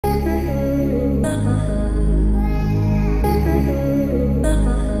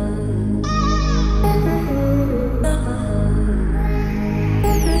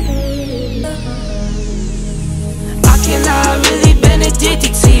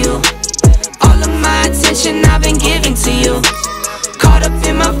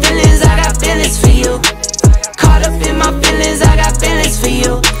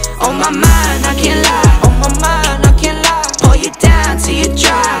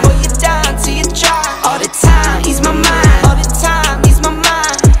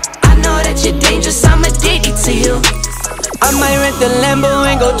the Lambo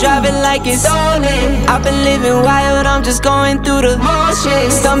and go drive it like it's stolen. I've been living wild, I'm just going through the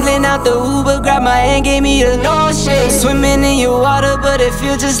motions. Stumbling out the Uber, grab my hand, gave me the notion. Swimming in your water, but it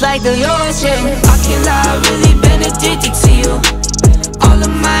feels just like the ocean. I can't lie, I've really been addicted to you. All of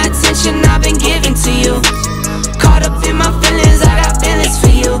my attention I've been giving to you. Caught up in my feelings, I got feelings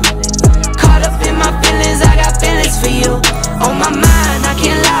for you. Caught up in my feelings, I got feelings for you. On my mind, I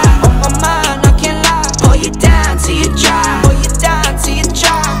can't lie. On my mind, I can't lie. Pull you down till you dry. Pull you down till you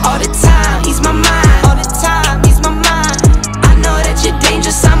dry. All the time, ease my mind. All the time, ease my mind. I know that you're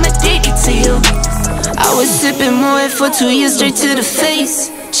dangerous, I'm addicted to you. I was sipping more for 2 years straight to the face.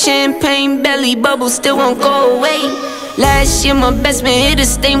 Champagne belly bubble still won't go away. Last year my best man hit a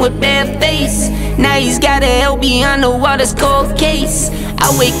stain with bare face. Now he's gotta help me on the water's cold case. I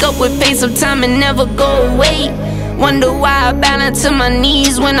wake up with pain sometime and never go away. Wonder why I bow down to my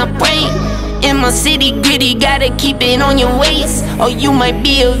knees when I pray. In my city gritty, gotta keep it on your waist, or you might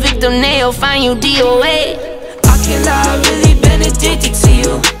be a victim, they'll find you DOA. I can't lie, I've really been addicted to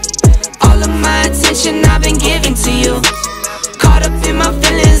you. All of my attention I've been giving to you. Caught up in my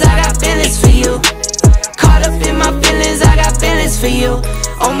feelings, I got feelings for you. Caught up in my feelings, I got feelings for you.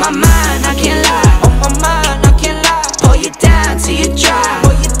 On my mind, I can't lie. On my mind, I can't lie. Pull you down till you dry.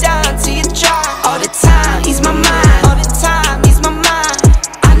 Pull you down till you dry. All the time, ease my mind. All the time, ease my mind.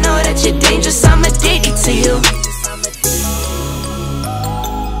 I know that you're dangerous, I'm addicted to you.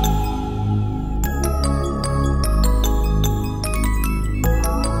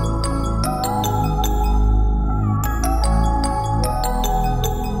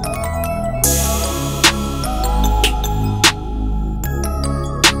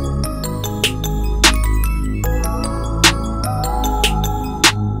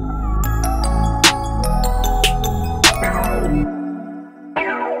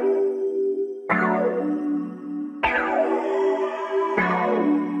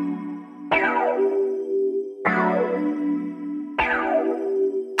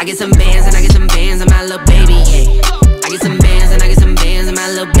 I get some bands and I get some bands on my little baby, yeah. I get some bands and I get some bands on my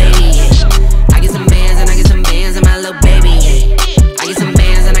little baby, yeah. I get some bands and I get some bands on my little baby, yeah. I get some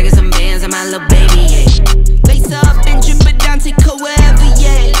bands and I get some bands on my little baby, yeah. Lace her up and drip it down, take her wherever,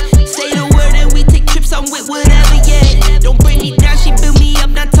 yeah. Say the word and we take trips on with whatever, yeah. Don't bring me down, she build me up,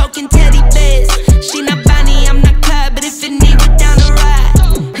 not talking teddy bears. She not Bonnie, I'm not Clyde, but if it need, we're down to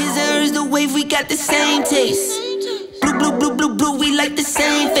ride. His and hers the wave, we got the same taste. Blue, blue, blue, blue, blue, we like the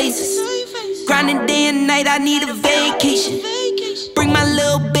same faces. Grinding day and night, I need a vacation. Bring my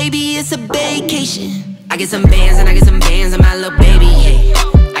little baby, it's a vacation. I get some bands and I get some bands on my little baby, yeah.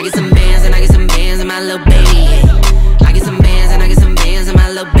 I get some bands and I get some bands on my little baby, yeah. I get some bands and I get some bands on my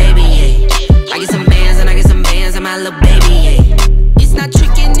little baby, yeah. I get some bands and I get some bands on my little baby, yeah. It's not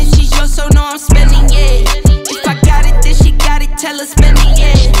tricking if she's yours, so no, I'm spending, yeah. If I got it, then she got it, tell her spend it,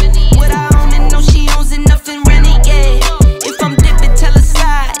 yeah. What I own and know she owns enough and rent it, yeah. If I'm dipping, tell her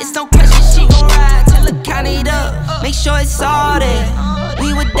slide, it's no question, she gon' ride. Tell her count it up, make sure it's all there.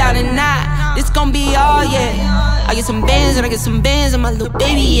 We were down and out, this gon' be all, yeah. I get some bands and I get some bands on my little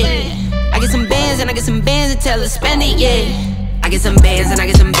baby, yeah. I get some bands and I get some bands and tell her spend it, yeah. I get some bands and I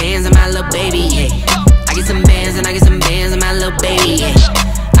get some bands on my little baby, yeah. I get some bands and I get some bands on my little baby, yeah.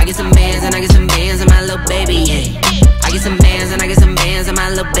 I get some bands and I get some bands on my little baby, yeah. I get some bands and I get some bands on my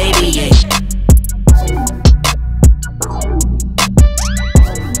little baby, yeah.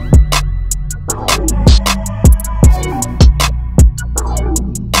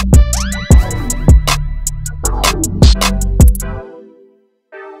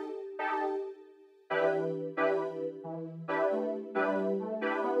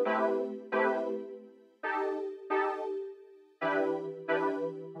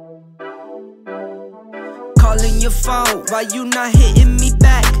 Calling your phone, why you not hitting me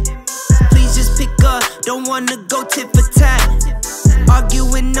back? Please just pick up, don't wanna go tit for tat.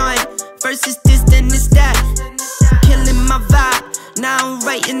 Arguing on, first it's this, then it's that. Killing my vibe, now I'm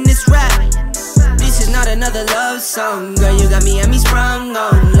writing this rap. This is not another love song, girl, you got me and me sprung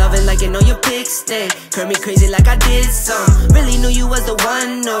on. Loving like you know your pick stick, curl me crazy like I did some. Really knew you was the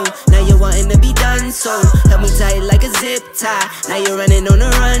one, no. Now you're wanting to be done, so held me tight like a zip tie. Now you're running on the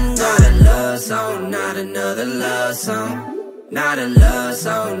run, go. Not a love song, not another love song. Not a love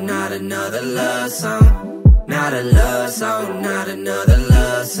song, not another love song. Not a love song, not another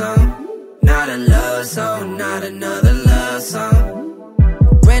love song. Not a love song, not another love song.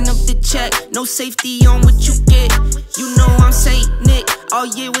 Ran up the check, no safety on what you get. You know I'm Saint Nick, all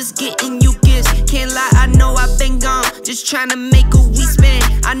year was getting you gifts. Can't lie, I know I've been gone, just tryna make a we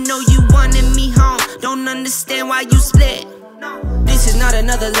spend. I know you wanted me home, don't understand why you split. This is not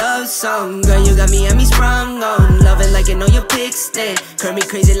another love song. Girl, you got me and me sprung on. Loving like you know your pick stand. Curl me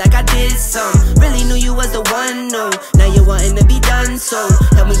crazy like I did some. Really knew you was the one, no. Now you wanting to be done, so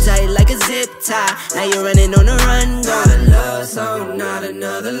help me tie it like a zip tie. Now you're running on the run, go. Not a love song, not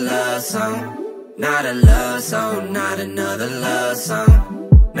another love song. Not a love song, not another love song.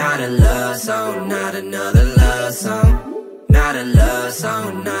 Not a love song, not another love song. Not a love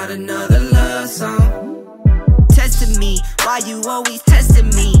song, not another love song. Testing me, why you always testing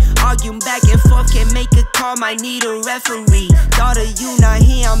me? Arguing back and forth, can't make a call, might need a referee. Thought of you, not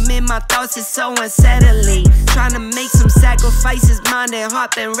here, I'm in my thoughts, it's so unsettling. Trying to make some sacrifices, mind and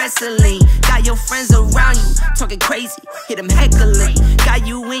heart been wrestling. Got your friends around you, talking crazy, hit them heckling. Got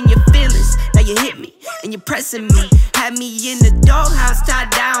you in your feelings, now you hit me, and you're pressing me. Had me in the doghouse, tied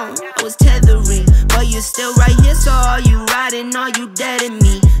down, I was tethering. But you're still right here, so are you riding, are you dead in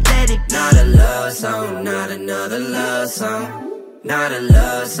me? Let it be. Not a love song, not another love song. Not a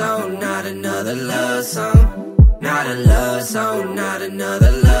love song, not another love song. Not a love song, not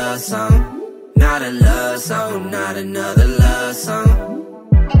another love song. Not a love song, not another love song.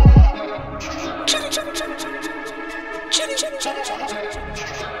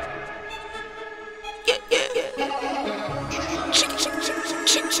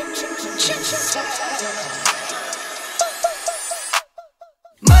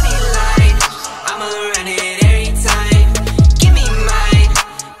 Money line, I'ma run it every time. Give me mine,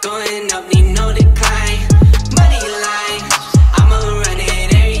 going up, need no decline. Money line, I'ma run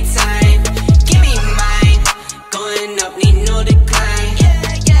it every time. Give me mine, going up, need no decline.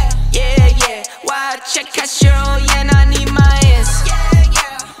 Yeah. Why check cash roll, yeah, I need my ass.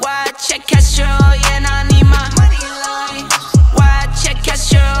 Why check cash roll, yeah, I need my money line. Why check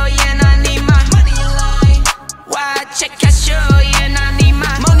cash roll, yeah, I need my money line. Why check cash roll, yeah, I need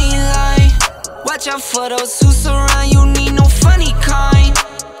my money line. Watch out for those who surround you, need no funny kind.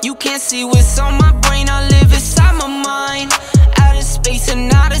 You can't see what's on my brain, I live inside my mind. Out of space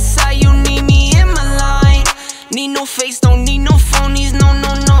and out of sight, you need me in my line. Need no face, don't need no phonies, no.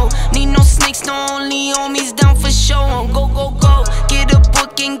 Need no snakes, no only homies, down for show. Go. Get a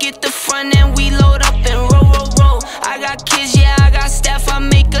book and get the front end, we load up and roll. I got kids, yeah, I got staff, I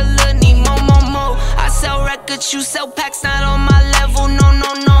make a little need more. I sell records, you sell packs, not on my level, no.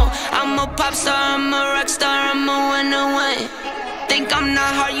 I'm a pop star, I'm a rock star, I'm a winner. Think I'm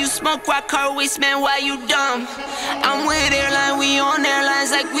not hard, you smoke rock hard waste, man, why you dumb? I'm with airline, we on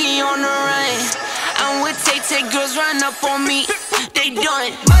airlines like we on the run. I'm with Tay, girls run up on me, they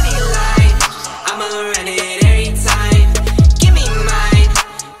done. Money line, I'ma run it every time. Give me mine,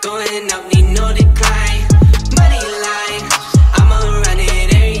 going up, need no decline. Money line, I'ma run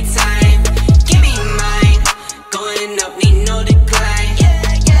it every time. Give me mine, going up, need no decline. Yeah.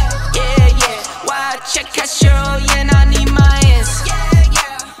 Why check cash roll, yeah, I need my ass.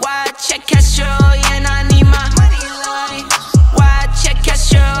 Why check cash roll, yeah, I need my money line. Why check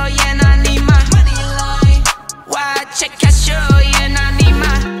cash roll, yeah, I need my money line. Why check cash roll, yeah, I need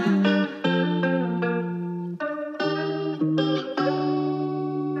my.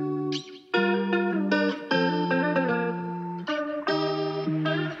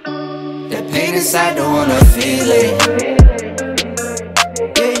 That pain inside, don't wanna feel it.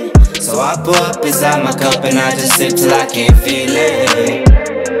 So I pour up inside my cup and I just sip till I can't feel it.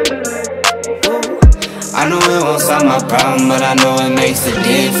 I know it won't solve my problem, but I know it makes a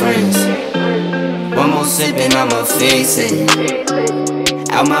difference. One more sip and I'ma fix it.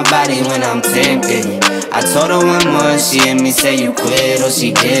 Out my body when I'm tempted. I told her one more, she hit me, say you quit or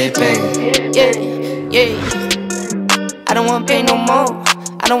she dipping. Yeah. I don't want pain no more,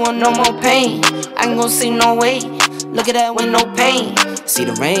 I don't want no more pain. I ain't gon' see no way, look at that with no pain. See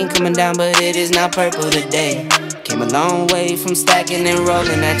the rain coming down, but it is not purple today. Came a long way from stacking and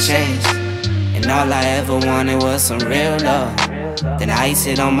rolling that change. And all I ever wanted was some real love. Then I iced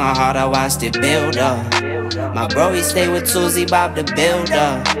it on my heart, I watched it build up. My bro, he stayed with Tuesday Bob to build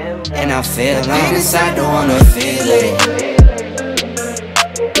up. And I feel on inside, don't wanna feel it.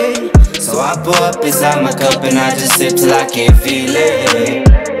 So I pour up inside my cup and I just sip till I can't feel it.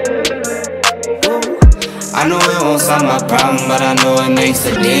 I know it won't solve my problem, but I know it makes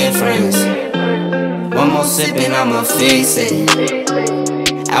a difference. One more sip and I'ma fix it.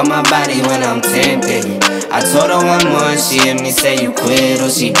 Out my body when I'm tempted. I told her one more, she hit me, say you quit or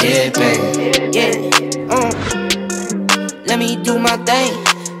she dipping. Let me do my thing.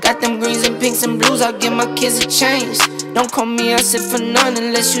 Got them greens and pinks and blues, I'll give my kids a change. Don't call me, I sit for none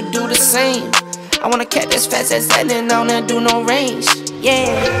unless you do the same. I want a cat that's fast as that and I don't do no range.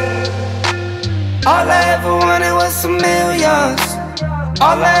 Yeah. All I ever wanted was some millions.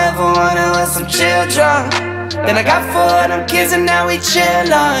 All I ever wanted was some children. Then I got 4 of them kids and now we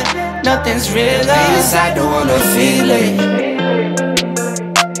chillin'. Nothing's real, I don't wanna feel it.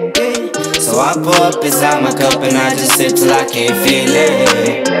 So I pour up inside my cup and I just sip till I can't feel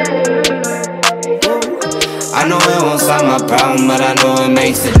it. I know it won't solve my problem, but I know it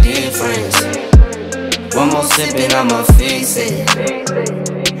makes a difference. One more sip and I'ma fix it.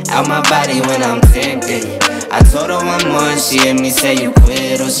 Out my body when I'm tempted. I told her one more and she hit me, say you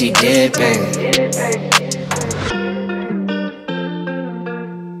quit or she dipping.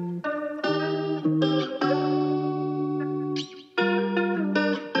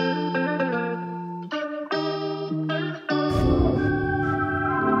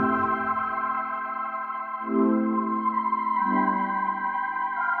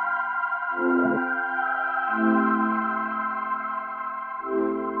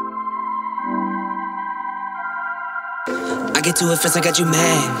 I get to it first, I got you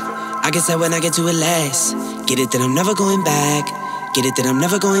mad. I guess that when I get to it last. Get it, then I'm never going back. Get it, then I'm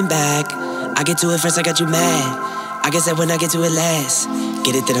never going back. I get to it first, I got you mad. I guess that when I get to it last.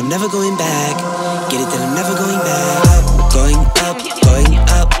 Get it, then I'm never going back. Get it, then I'm never going back. Going up, going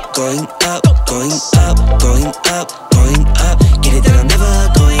up, going up, going up, going up, going up. Get it, then I'm never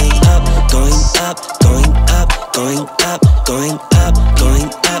going up, going up, going up, going up, going up, going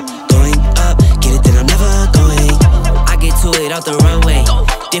up, going up. Get it, then I'm never going. Get to it off the runway.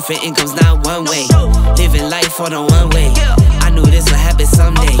 Different incomes, not one way. Living life on a one way. I knew this would happen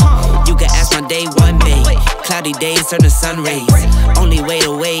someday. You can ask my day one day. Cloudy days turn to sun rays. Only way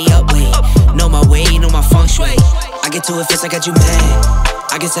to way up way. Know my way, know my feng shui. I get to it first, I got you mad.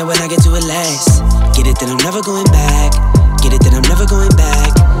 I guess that when I get to it last. Get it, then I'm never going back. Get it, then I'm never going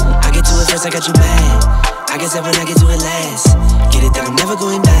back. I get to it first, I got you mad. I guess that when I get to it last. Get it, then I'm never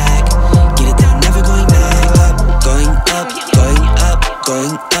going back.